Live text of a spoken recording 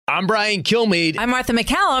I'm Brian Kilmeade. I'm Martha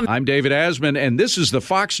McCallum. I'm David Asman, and this is the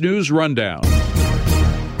Fox News Rundown.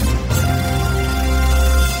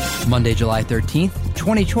 Monday, July 13th,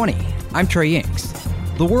 2020. I'm Trey Inks.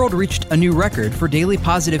 The world reached a new record for daily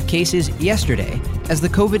positive cases yesterday as the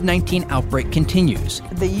COVID-19 outbreak continues.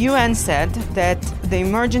 The UN said that the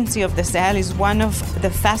emergency of the Sahel is one of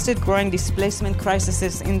the fastest growing displacement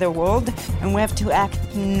crises in the world, and we have to act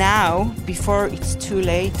now before it's too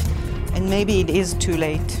late, and maybe it is too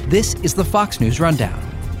late. This is the Fox News Rundown.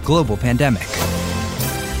 Global pandemic.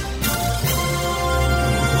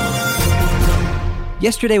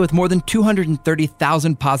 Yesterday, with more than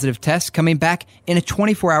 230,000 positive tests coming back in a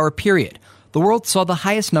 24-hour period, the world saw the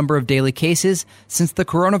highest number of daily cases since the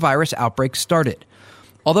coronavirus outbreak started.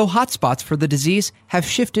 Although hotspots for the disease have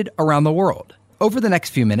shifted around the world. Over the next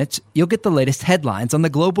few minutes, you'll get the latest headlines on the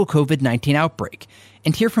global COVID-19 outbreak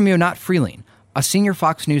and hear from Yonat Freeling, a senior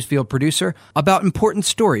Fox News field producer, about important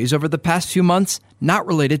stories over the past few months not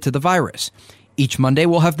related to the virus. Each Monday,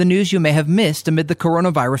 we'll have the news you may have missed amid the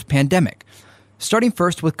coronavirus pandemic. Starting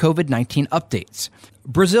first with COVID-19 updates.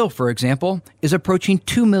 Brazil, for example, is approaching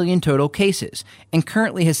 2 million total cases and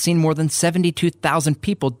currently has seen more than 72,000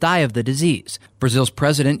 people die of the disease. Brazil's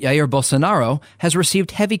president, Jair Bolsonaro, has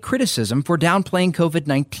received heavy criticism for downplaying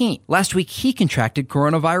COVID-19. Last week, he contracted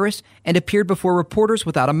coronavirus and appeared before reporters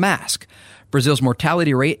without a mask. Brazil's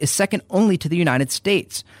mortality rate is second only to the United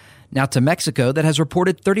States. Now to Mexico, that has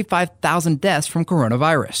reported 35,000 deaths from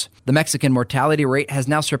coronavirus. The Mexican mortality rate has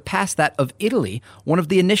now surpassed that of Italy, one of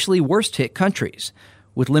the initially worst-hit countries.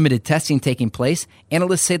 With limited testing taking place,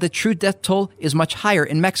 analysts say the true death toll is much higher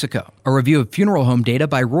in Mexico. A review of funeral home data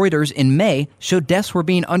by Reuters in May showed deaths were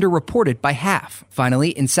being underreported by half. Finally,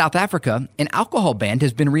 in South Africa, an alcohol ban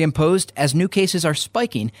has been reimposed as new cases are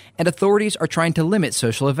spiking and authorities are trying to limit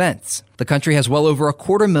social events. The country has well over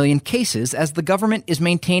 250,000 cases as the government is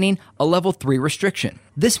maintaining a level 3 restriction.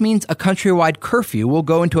 This means a countrywide curfew will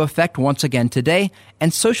go into effect once again today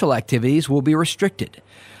and social activities will be restricted.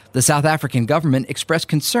 The South African government expressed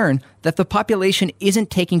concern that the population isn't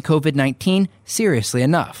taking COVID-19 seriously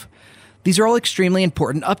enough. These are all extremely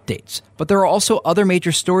important updates, but there are also other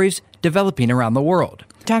major stories developing around the world.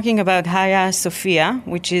 Talking about Hagia Sophia,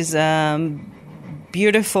 which is a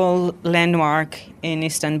beautiful landmark in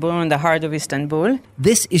Istanbul, in the heart of Istanbul.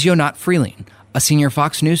 This is Yonat Freeling, a senior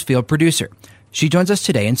Fox News field producer. She joins us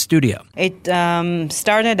today in studio. It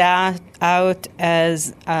started out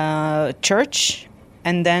as a church,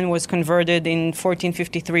 and then was converted in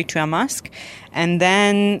 1453 to a mosque. And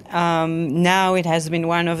then now it has been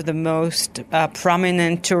one of the most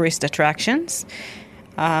prominent tourist attractions.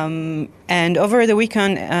 And over the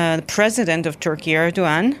weekend, the president of Turkey,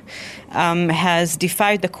 Erdogan, has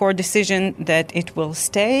defied the court decision that it will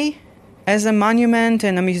stay as a monument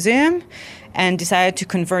and a museum and decided to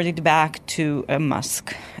convert it back to a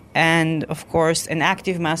mosque. And, of course, an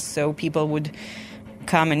active mosque so people would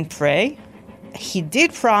come and pray. He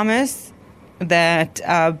did promise that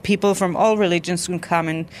people from all religions would come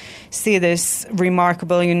and see this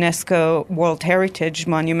remarkable UNESCO World Heritage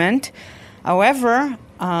Monument. However,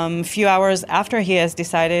 a few hours after he has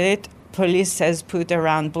decided it, police has put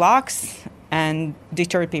around blocks and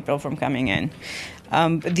deterred people from coming in.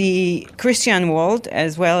 The Christian world,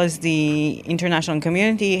 as well as the international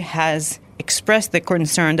community, has expressed the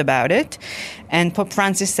concern about it, and Pope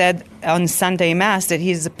Francis said on Sunday Mass that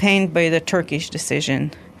he's pained by the Turkish decision.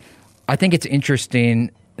 I think it's interesting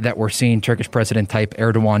that we're seeing Turkish President Tayyip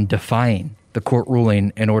Erdogan defying the court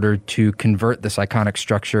ruling in order to convert this iconic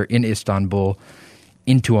structure in Istanbul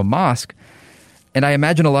into a mosque. And I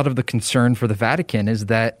imagine a lot of the concern for the Vatican is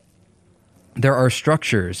that there are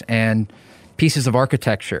structures and pieces of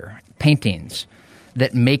architecture, paintings,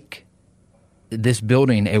 that make this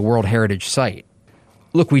building a World Heritage Site.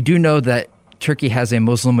 Look, we do know that Turkey has a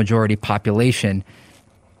Muslim-majority population.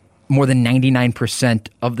 More than 99%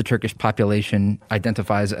 of the Turkish population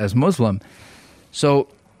identifies as Muslim. So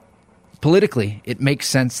politically, it makes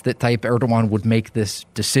sense that Tayyip Erdogan would make this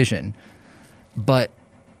decision. But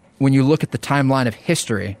when you look at the timeline of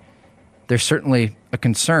history, there's certainly a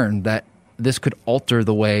concern that this could alter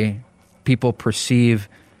the way people perceive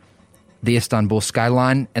the Istanbul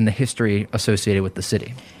skyline and the history associated with the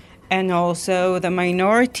city. And also the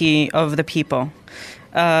minority of the people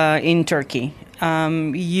in Turkey.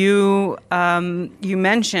 You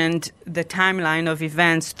mentioned the timeline of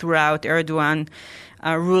events throughout Erdogan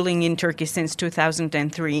ruling in Turkey since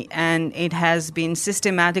 2003, and it has been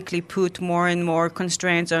systematically put more and more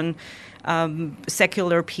constraints on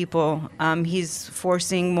secular people. He's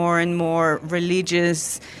forcing more and more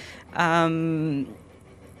religious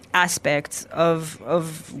aspects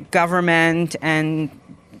of government and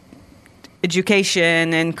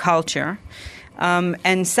education and culture.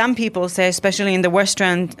 And some people say, especially in the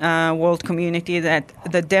Western world community, that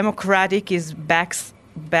the democratic is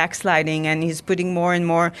backsliding and is putting more and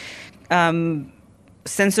more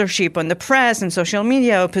censorship on the press and social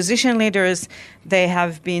media. Opposition leaders, they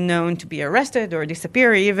have been known to be arrested or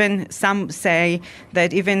disappear. Even some say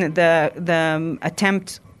that even the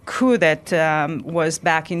attempt coup that was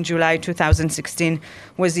back in July 2016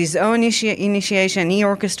 was his own initiation. He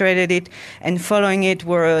orchestrated it, and following it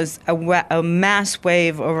was a mass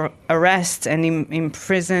wave of arrests and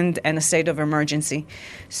imprisoned and a state of emergency.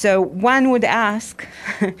 So one would ask,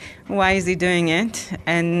 why is he doing it,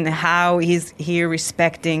 and how is he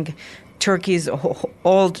respecting Turkey's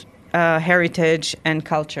old heritage and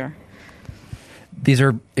culture? These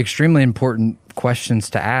are extremely important questions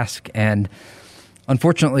to ask, and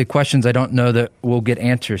unfortunately, questions I don't know that we'll get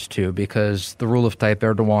answers to, because the rule of Tayyip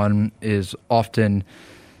Erdogan is often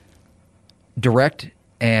direct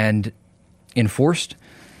and enforced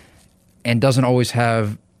and doesn't always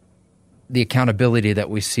have the accountability that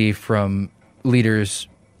we see from leaders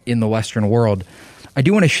in the Western world. I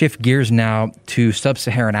do want to shift gears now to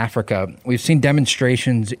sub-Saharan Africa. We've seen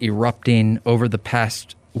demonstrations erupting over the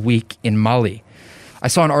past week in Mali. I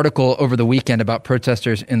saw an article over the weekend about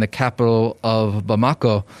protesters in the capital of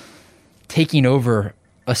Bamako taking over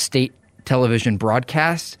a state television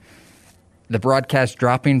broadcast, the broadcast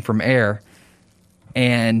dropping from air,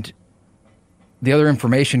 and the other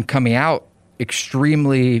information coming out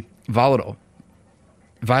extremely volatile.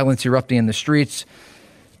 Violence erupting in the streets,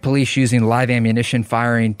 police using live ammunition,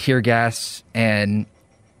 firing tear gas and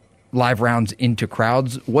live rounds into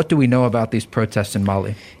crowds. What do we know about these protests in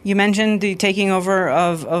Mali? You mentioned the taking over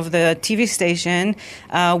of the TV station.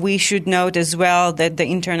 We should note as well that the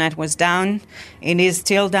internet was down. It is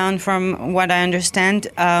still down from what I understand.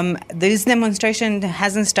 This demonstration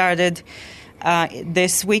hasn't started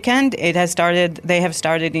this weekend. They have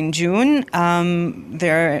started in June.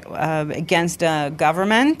 They're against the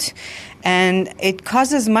government. And it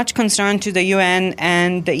causes much concern to the UN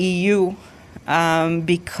and the EU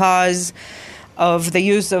because of the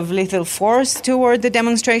use of lethal force toward the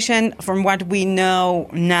demonstration. From what we know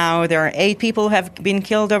now, there are 8 people who have been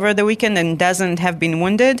killed over the weekend and dozens have been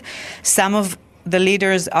wounded. Some of the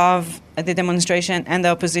leaders of the demonstration and the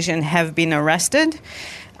opposition have been arrested.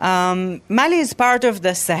 Mali is part of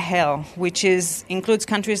the Sahel, which includes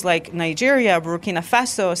countries like Nigeria, Burkina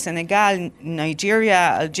Faso, Senegal,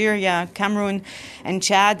 Nigeria, Algeria, Cameroon, and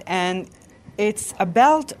Chad. And it's a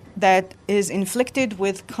belt that is inflicted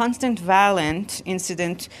with constant violent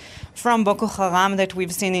incident from Boko Haram that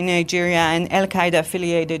we've seen in Nigeria and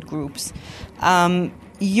Al-Qaeda-affiliated groups.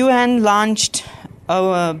 UN launched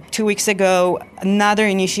 2 weeks ago another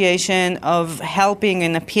initiation of helping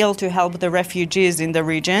an appeal to help the refugees in the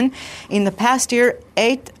region. In the past year,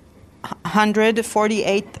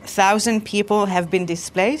 848,000 people have been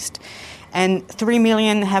displaced, and 3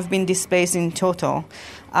 million have been displaced in total.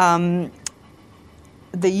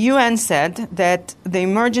 The UN said that the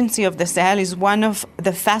emergency of the Sahel is one of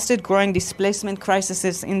the fastest growing displacement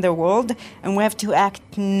crises in the world, and we have to act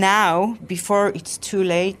now before it's too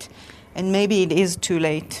late, and maybe it is too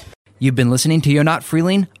late. You've been listening to Yonat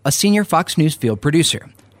Freeling, a senior Fox News field producer.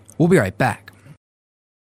 We'll be right back.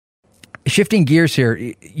 Shifting gears here,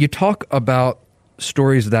 you talk about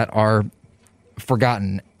stories that are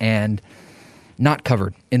forgotten and not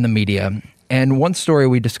covered in the media. And one story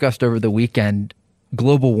we discussed over the weekend,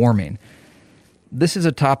 global warming. This is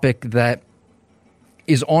a topic that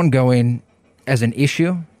is ongoing as an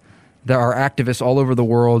issue. There are activists all over the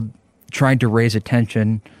world trying to raise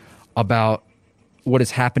attention about what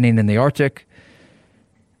is happening in the Arctic,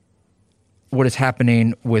 what is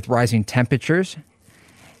happening with rising temperatures.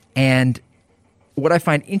 And what I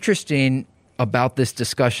find interesting about this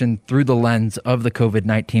discussion through the lens of the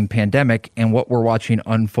COVID-19 pandemic and what we're watching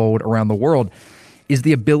unfold around the world is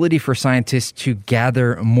the ability for scientists to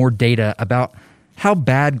gather more data about how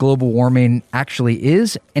bad global warming actually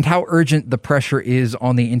is and how urgent the pressure is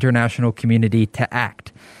on the international community to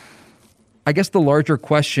act. I guess the larger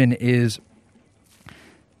question is,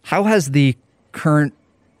 how has the current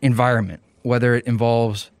environment, whether it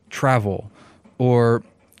involves travel or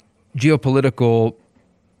geopolitical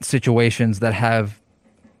situations that have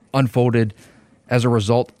unfolded as a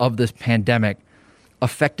result of this pandemic,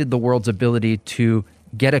 affected the world's ability to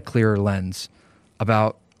get a clearer lens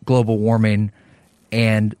about global warming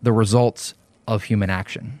and the results of human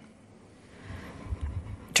action?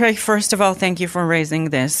 Trey, first of all, thank you for raising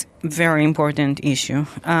this very important issue.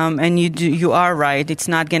 And you are right. It's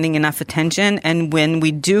not getting enough attention. And when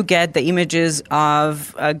we do get the images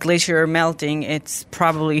of a glacier melting, it's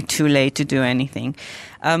probably too late to do anything.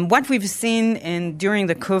 What we've seen during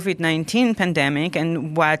the COVID-19 pandemic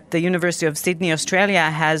and what the University of Sydney, Australia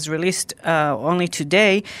has released only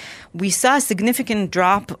today, we saw a significant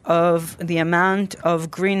drop of the amount of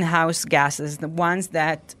greenhouse gases, the ones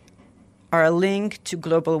that are linked to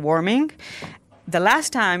global warming. The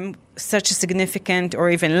last time such a significant or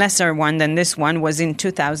even lesser one than this one was in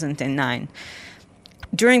 2009.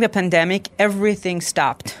 During the pandemic, everything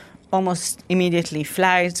stopped almost immediately.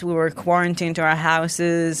 Flights, we were quarantined to our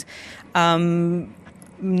houses.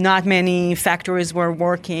 Not many factories were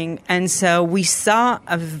working. And so we saw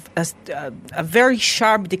a very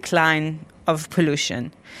sharp decline of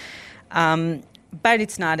pollution. But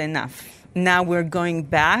it's not enough. Now we're going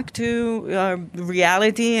back to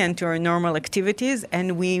reality and to our normal activities,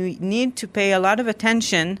 and we need to pay a lot of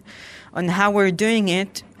attention on how we're doing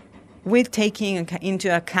it with taking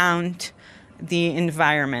into account the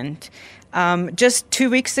environment. Just 2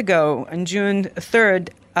 weeks ago, on June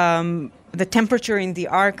 3rd, the temperature in the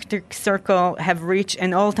Arctic Circle have reached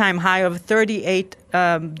an all-time high of 38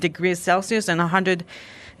 degrees Celsius and 100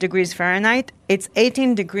 degrees Fahrenheit. It's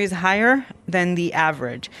 18 degrees higher than the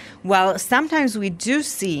average. While sometimes we do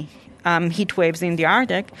see heat waves in the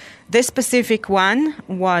Arctic, this specific one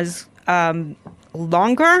was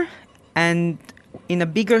longer and in a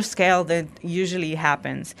bigger scale than usually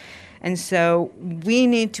happens. And so we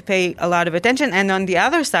need to pay a lot of attention. And on the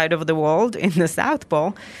other side of the world, in the South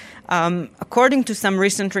Pole, according to some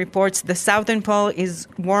recent reports, the Southern Pole is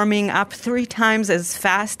warming up 3 times as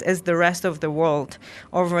fast as the rest of the world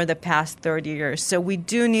over the past 30 years. So we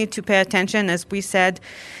do need to pay attention. As we said,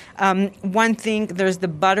 one thing, there's the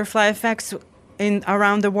butterfly effects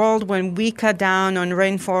around the world. When we cut down on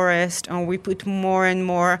rainforest or we put more and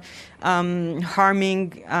more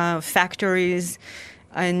harming factories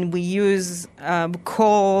and we use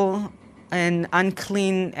coal and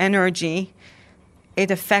unclean energy, it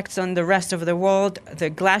affects on the rest of the world. The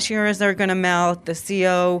glaciers are going to melt, the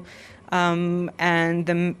CO and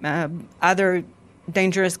the other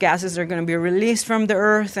dangerous gases are going to be released from the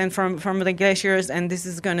earth and from the glaciers, and this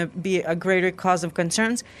is going to be a greater cause of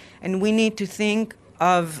concerns. And we need to think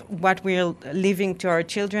of what we're leaving to our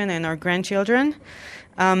children and our grandchildren.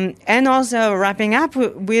 And also wrapping up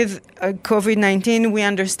with COVID-19, we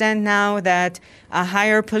understand now that a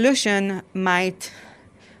higher pollution might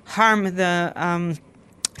harm the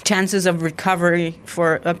chances of recovery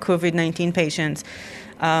for COVID-19 patients.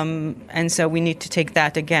 And so we need to take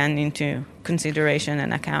that again into consideration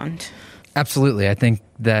and account. Absolutely. I think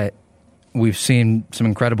that we've seen some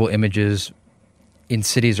incredible images in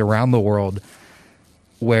cities around the world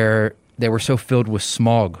where they were so filled with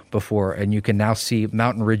smog before, and you can now see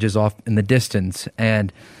mountain ridges off in the distance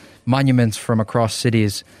and monuments from across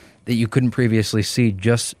cities that you couldn't previously see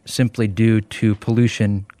just simply due to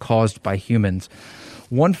pollution caused by humans.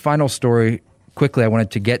 One final story quickly I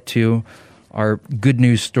wanted to get to, our good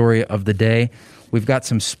news story of the day. We've got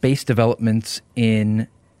some space developments in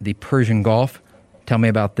the Persian Gulf. Tell me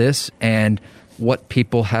about this and what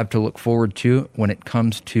people have to look forward to when it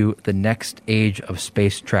comes to the next age of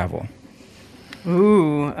space travel.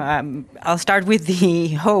 I'll start with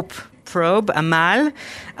the HOPE probe, Amal.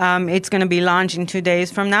 It's going to be launched in 2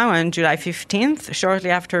 days from now on July 15th, shortly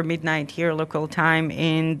after midnight here local time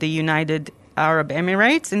in the United Arab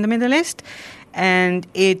Emirates in the Middle East. And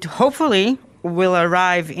it hopefully will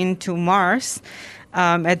arrive into Mars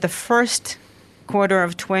at the first quarter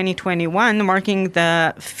of 2021, marking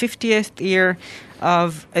the 50th year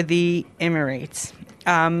of the Emirates.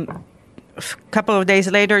 A couple of days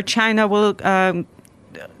later, China will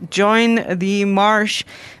join the Mars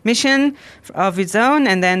mission of its own,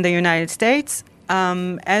 and then the United States.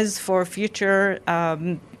 As for future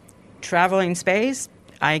travel in space,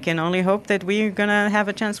 I can only hope that we're going to have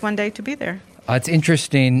a chance one day to be there. It's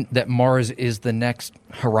interesting that Mars is the next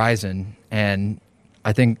horizon, and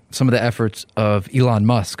I think some of the efforts of Elon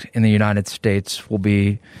Musk in the United States will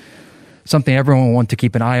be something everyone will want to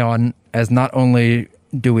keep an eye on, as not only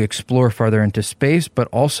do we explore further into space, but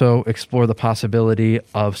also explore the possibility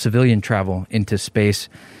of civilian travel into space,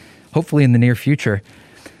 hopefully in the near future.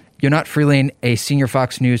 Yonat Freeling, a senior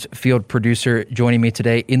Fox News field producer, joining me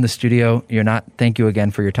today in the studio. Yonat, thank you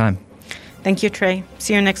again for your time. Thank you, Trey.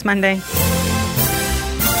 See you next Monday.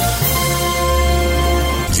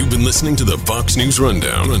 You've been listening to the Fox News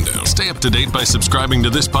Rundown. Stay up to date by subscribing to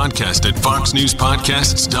this podcast at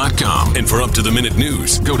foxnewspodcasts.com. And for up-to-the-minute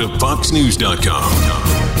news, go to foxnews.com.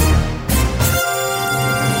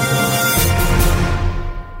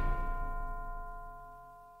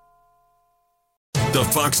 The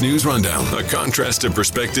Fox News Rundown, a contrast of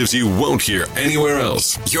perspectives you won't hear anywhere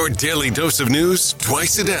else. Your daily dose of news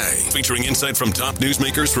twice a day, featuring insight from top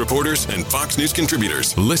newsmakers, reporters, and Fox News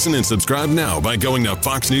contributors. Listen and subscribe now by going to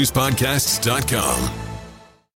foxnewspodcasts.com.